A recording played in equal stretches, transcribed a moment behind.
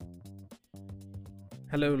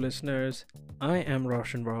Hello, listeners. I am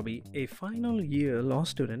Roshan Robbie, a final year law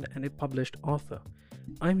student and a published author.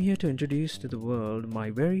 I'm here to introduce to the world my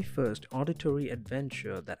very first auditory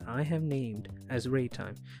adventure that I have named as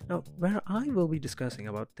Raytime. Now, where I will be discussing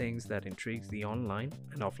about things that intrigues the online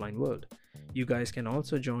and offline world. You guys can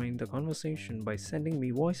also join the conversation by sending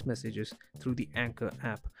me voice messages through the Anchor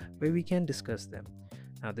app, where we can discuss them.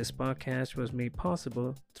 Now, this podcast was made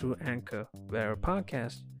possible through Anchor, where a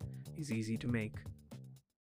podcast is easy to make.